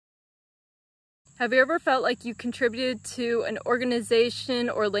Have you ever felt like you contributed to an organization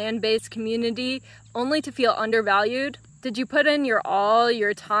or land-based community only to feel undervalued? Did you put in all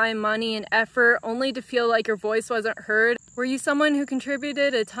your time, money, and effort only to feel like your voice wasn't heard? Were you someone who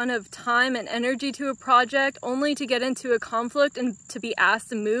contributed a ton of time and energy to a project only to get into a conflict and to be asked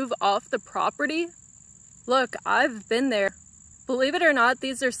to move off the property? Look, I've been there. Believe it or not,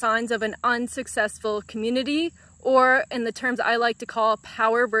 these are signs of an unsuccessful community, or in the terms I like to call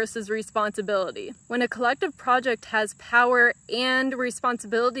power versus responsibility. When a collective project has power and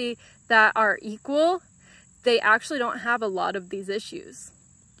responsibility that are equal, they actually don't have a lot of these issues.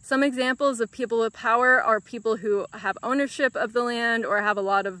 Some examples of people with power are people who have ownership of the land or have a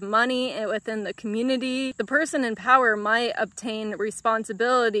lot of money within the community. The person in power might obtain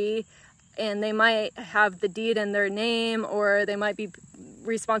responsibility and they might have the deed in their name, or they might be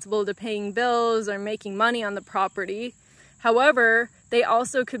responsible to paying bills or making money on the property. However, they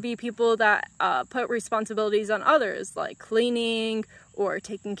also could be people that put responsibilities on others, like cleaning or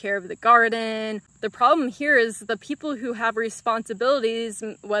taking care of the garden. The problem here is the people who have responsibilities,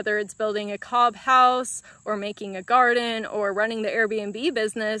 whether it's building a cob house or making a garden or running the Airbnb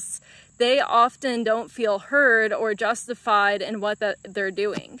business, they often don't feel heard or justified in what they're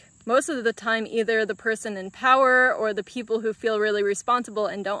doing. Most of the time, either the person in power or the people who feel really responsible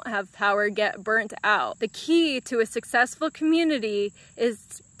and don't have power get burnt out. The key to a successful community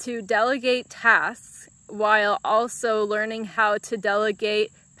is to delegate tasks while also learning how to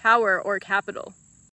delegate power or capital.